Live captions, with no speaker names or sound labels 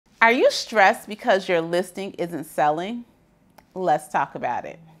Are you stressed because your listing isn't selling? Let's talk about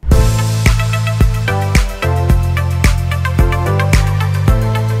it.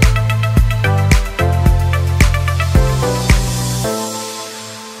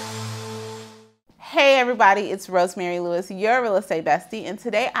 Hey everybody, it's Rosemary Lewis, your real estate bestie, and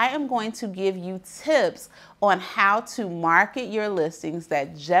today I am going to give you tips on how to market your listings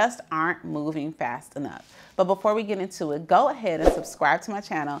that just aren't moving fast enough. But before we get into it, go ahead and subscribe to my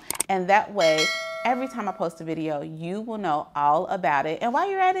channel, and that way every time I post a video, you will know all about it. And while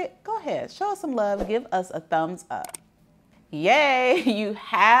you're at it, go ahead, show us some love, give us a thumbs up. Yay, you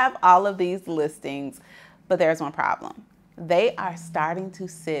have all of these listings, but there's one problem. They are starting to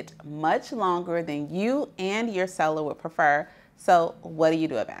sit much longer than you and your seller would prefer. So what do you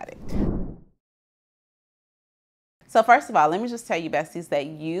do about it? So first of all, let me just tell you, besties, that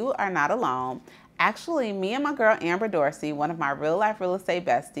you are not alone. Actually, me and my girl Amber Dorsey, one of my real life real estate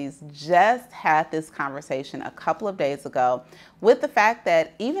besties, just had this conversation a couple of days ago with the fact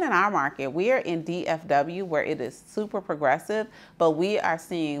that even in our market, we are in DFW where it is super progressive, but we are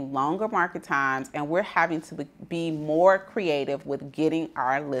seeing longer market times and we're having to be more creative with getting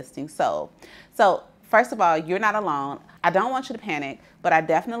our listing sold. So first of all, you're not alone. I don't want you to panic, but I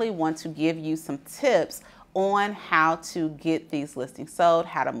definitely want to give you some tips on how to get these listings sold,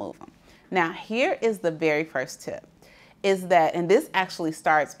 how to move them. Now, here is the very first tip, is that, and this actually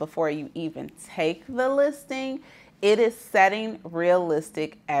starts before you even take the listing, it is setting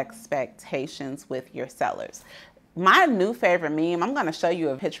realistic expectations with your sellers. My new favorite meme, I'm gonna show you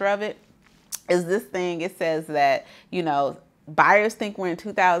a picture of it, is this thing. It says that, you know, buyers think we're in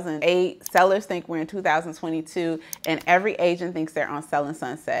 2008, sellers think we're in 2022, and every agent thinks they're on Selling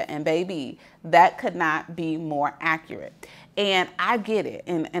Sunset. And baby, that could not be more accurate. And I get it,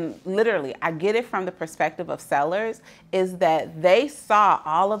 and literally I get it from the perspective of sellers, is that they saw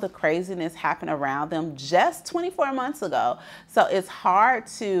all of the craziness happen around them just 24 months ago. So it's hard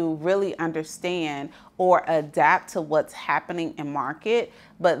to really understand or adapt to what's happening in market,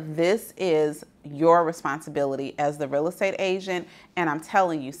 but this is your responsibility as the real estate agent. And I'm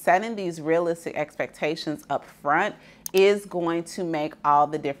telling you, setting these realistic expectations up front is going to make all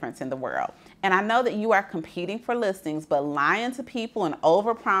the difference in the world. And I know that you are competing for listings, but lying to people and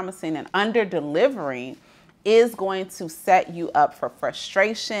over-promising and under-delivering is going to set you up for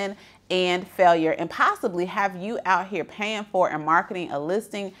frustration and failure, and possibly have you out here paying for and marketing a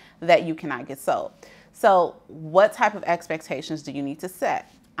listing that you cannot get sold. So what type of expectations do you need to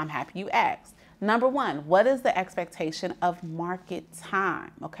set? I'm happy you asked. Number one, what is the expectation of market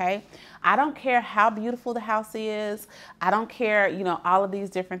time, okay? I don't care how beautiful the house is. I don't care, you know, all of these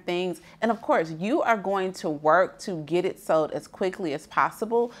different things. And of course, you are going to work to get it sold as quickly as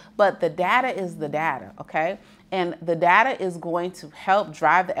possible, but the data is the data, okay? And the data is going to help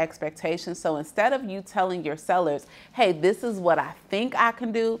drive the expectations. So instead of you telling your sellers, hey, this is what I think I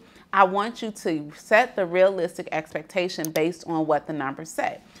can do, I want you to set the realistic expectation based on what the numbers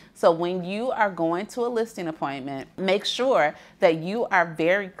say. So when you are going to a listing appointment, make sure that you are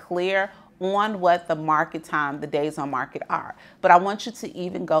very clear on what the market time, the days on market are. But I want you to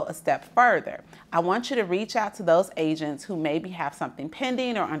even go a step further. I want you to reach out to those agents who maybe have something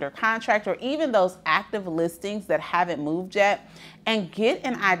pending or under contract, or even those active listings that haven't moved yet, and get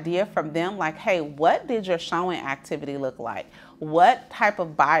an idea from them like, hey, what did your showing activity look like? What type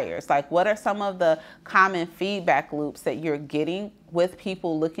of buyers? Like, what are some of the common feedback loops that you're getting with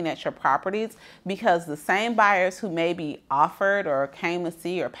people looking at your properties? Because the same buyers who maybe offered or came to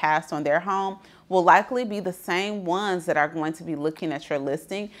see or passed on their home will likely be the same ones that are going to be looking at your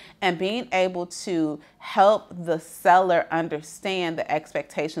listing, and being able to help the seller understand the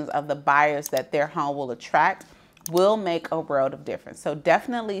expectations of the buyers that their home will attract will make a world of difference. So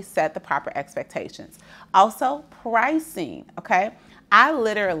definitely set the proper expectations. Also, pricing, okay? I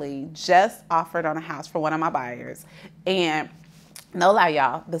literally just offered on a house for one of my buyers, and no lie,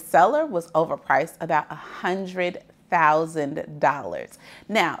 y'all, the seller was overpriced about $100,000.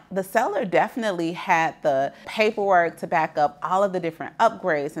 Now, the seller definitely had the paperwork to back up all of the different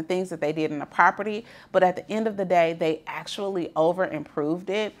upgrades and things that they did in the property, but at the end of the day, they actually over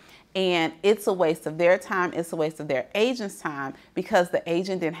improved it. And it's a waste of their time. It's a waste of their agent's time, because the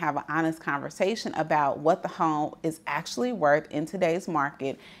agent didn't have an honest conversation about what the home is actually worth in today's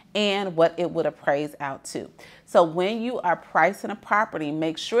market and what it would appraise out to. So when you are pricing a property,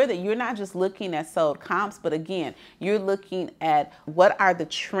 make sure that you're not just looking at sold comps, but again, you're looking at what are the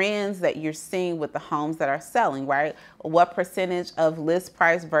trends that you're seeing with the homes that are selling, right? What percentage of list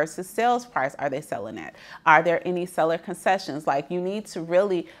price versus sales price are they selling at? Are there any seller concessions? Like, you need to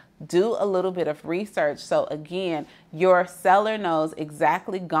really do a little bit of research. So again, your seller knows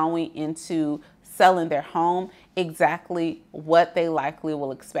exactly going into selling their home, exactly what they likely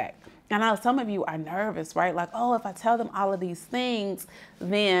will expect. I know some of you are nervous, right? Like, oh, if I tell them all of these things,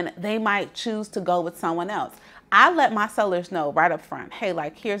 then they might choose to go with someone else. I let my sellers know right up front, hey,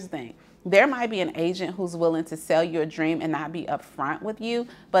 like, here's the thing. There might be an agent who's willing to sell you a dream and not be upfront with you,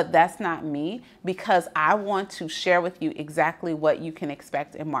 but that's not me, because I want to share with you exactly what you can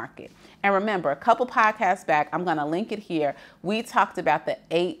expect in market. And remember, a couple podcasts back, I'm going to link it here, we talked about the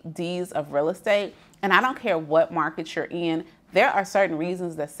 8 Ds of real estate. And I don't care what market you're in, there are certain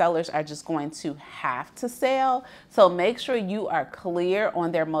reasons that sellers are just going to have to sell. So make sure you are clear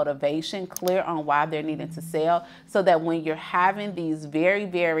on their motivation, clear on why they're needing to sell, so that when you're having these very,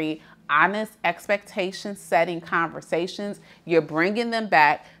 very honest expectation setting conversations, you're bringing them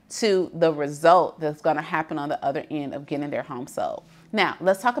back to the result that's going to happen on the other end of getting their home sold. Now,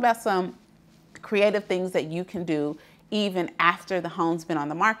 let's talk about some creative things that you can do even after the home's been on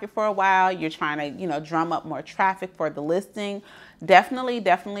the market for a while. You're trying to, drum up more traffic for the listing.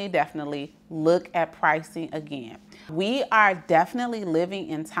 Definitely look at pricing again. We are definitely living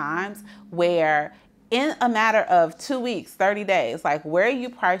in times where in a matter of 2 weeks, 30 days, like where you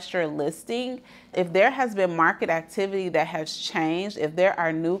priced your listing, if there has been market activity that has changed, if there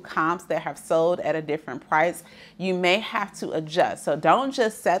are new comps that have sold at a different price, you may have to adjust. So don't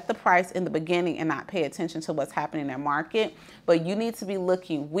just set the price in the beginning and not pay attention to what's happening in their market, but you need to be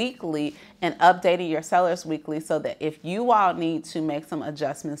looking weekly and updating your sellers weekly, so that if you all need to make some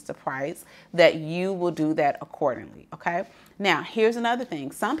adjustments to price, that you will do that accordingly, okay? Now, here's another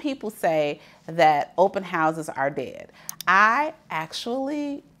thing. Some people say that open houses are dead. I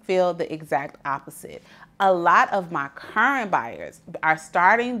actually feel the exact opposite. A lot of my current buyers are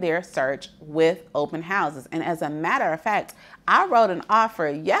starting their search with open houses. And as a matter of fact, I wrote an offer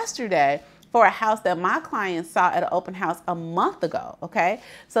yesterday for a house that my client saw at an open house a month ago, okay?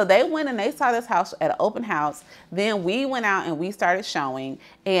 So they went and they saw this house at an open house. Then we went out and we started showing,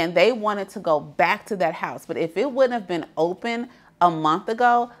 and they wanted to go back to that house. But if it wouldn't have been open a month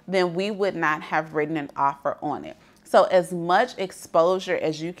ago, then we would not have written an offer on it. So as much exposure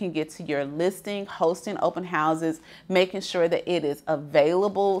as you can get to your listing, hosting open houses, making sure that it is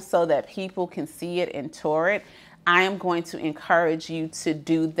available so that people can see it and tour it, I am going to encourage you to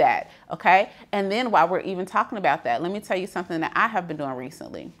do that, okay? And then while we're even talking about that, let me tell you something that I have been doing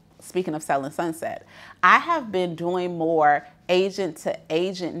recently. Speaking of selling sunset, I have been doing more agent to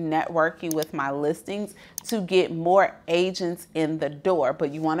agent networking with my listings to get more agents in the door,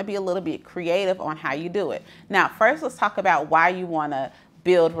 but you want to be a little bit creative on how you do it. Now, first, let's talk about why you want to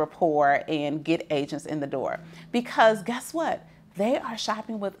build rapport and get agents in the door. Because guess what? They are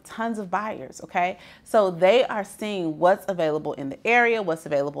shopping with tons of buyers, okay? So they are seeing what's available in the area, what's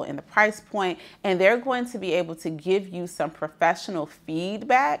available in the price point, and they're going to be able to give you some professional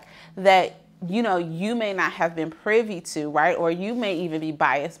feedback that you may not have been privy to, right? Or you may even be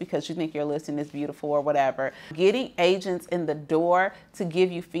biased because you think your listing is beautiful or whatever. Getting agents in the door to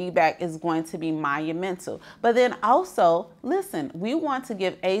give you feedback is going to be monumental. But then also, listen, we want to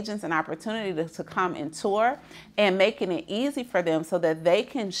give agents an opportunity to come and tour, and making it easy for them so that they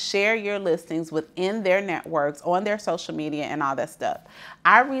can share your listings within their networks, on their social media and all that stuff.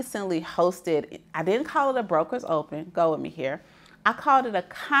 I recently hosted, I didn't call it a broker's open, go with me here. I called it a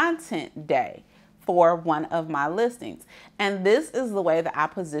content day for one of my listings. And this is the way that I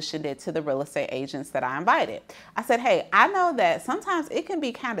positioned it to the real estate agents that I invited. I said, hey, I know that sometimes it can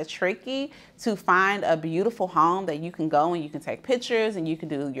be kind of tricky to find a beautiful home that you can go and you can take pictures and you can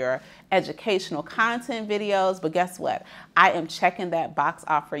do your educational content videos. But guess what? I am checking that box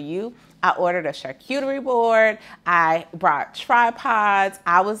off for you. I ordered a charcuterie board. I brought tripods.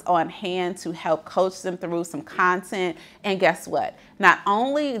 I was on hand to help coach them through some content. And guess what? Not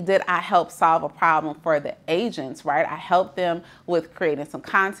only did I help solve a problem for the agents, right? I helped them with creating some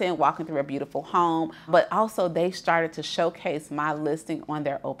content, walking through a beautiful home, but also they started to showcase my listing on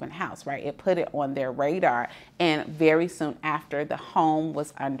their open house, right? It put it on their radar, and very soon after, the home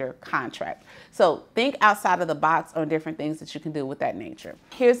was under contract. So think outside of the box on different things that you can do with that nature.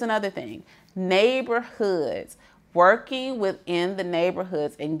 Here's another thing, neighborhoods. Working within the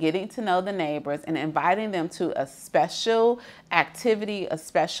neighborhoods and getting to know the neighbors and inviting them to a special activity, a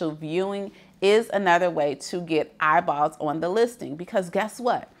special viewing is another way to get eyeballs on the listing. Because guess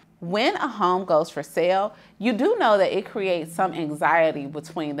what? When a home goes for sale, you do know that it creates some anxiety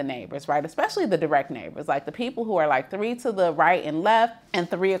between the neighbors, right? Especially the direct neighbors, like the people who are like 3 to the right and left and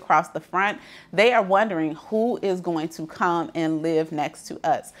 3 across the front. They are wondering who is going to come and live next to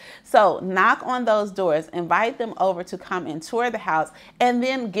us. So knock on those doors, invite them over to come and tour the house, and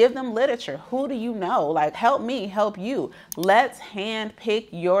then give them literature. Who do you know? Like, help me, help you. Let's hand pick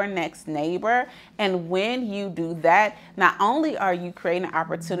your next neighbor. And when you do that, not only are you creating an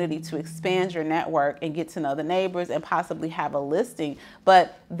opportunity to expand your network and get to know the neighbors and possibly have a listing,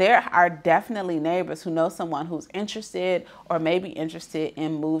 but there are definitely neighbors who know someone who's interested or maybe interested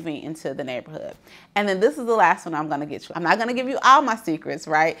in moving into the neighborhood. And then this is the last one I'm going to get you. I'm not going to give you all my secrets,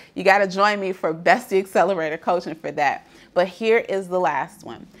 right? You got to join me for Bestie Accelerator coaching for that. But here is the last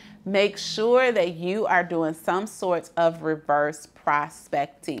one. Make sure that you are doing some sort of reverse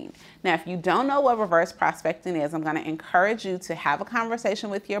prospecting. Now, if you don't know what reverse prospecting is, I'm going to encourage you to have a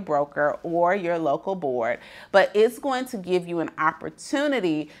conversation with your broker or your local board, but it's going to give you an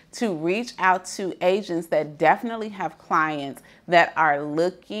opportunity to reach out to agents that definitely have clients that are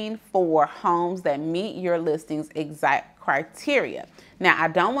looking for homes that meet your listing's exact criteria. Now, I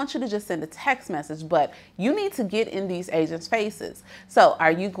don't want you to just send a text message, but you need to get in these agents' faces. So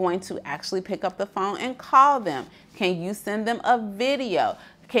are you going to actually pick up the phone and call them? Can you send them a video?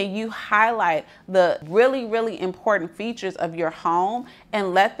 Can you highlight the really, really important features of your home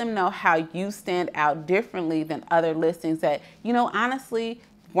and let them know how you stand out differently than other listings that, you know, honestly,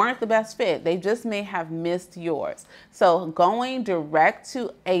 weren't the best fit. They just may have missed yours. So going direct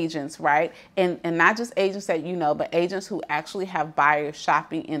to agents, right? And not just agents that you know, but agents who actually have buyers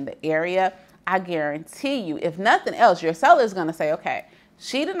shopping in the area. I guarantee you, if nothing else, your seller is going to say, okay,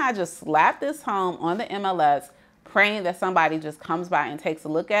 she did not just slap this home on the MLS praying that somebody just comes by and takes a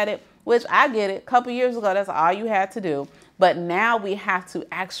look at it, which I get it. A couple years ago, that's all you had to do. But now we have to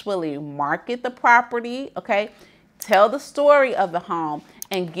actually market the property, okay? Tell the story of the home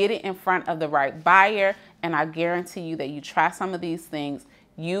and get it in front of the right buyer. And I guarantee you that you try some of these things,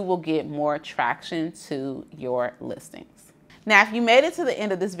 you will get more traction to your listings. Now, if you made it to the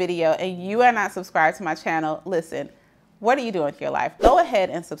end of this video and you are not subscribed to my channel, listen, what are you doing with your life? Go ahead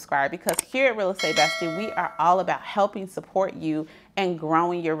and subscribe, because here at Real Estate Bestie, we are all about helping support you and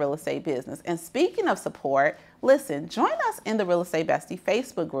growing your real estate business. And speaking of support, listen, join us in the Real Estate Bestie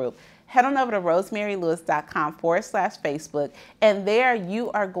Facebook group. Head on over to rosemarylewis.com/Facebook, and there you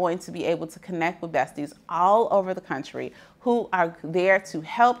are going to be able to connect with besties all over the country who are there to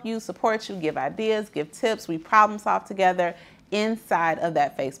help you, support you, give ideas, give tips. We problem solve together inside of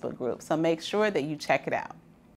that Facebook group. So make sure that you check it out.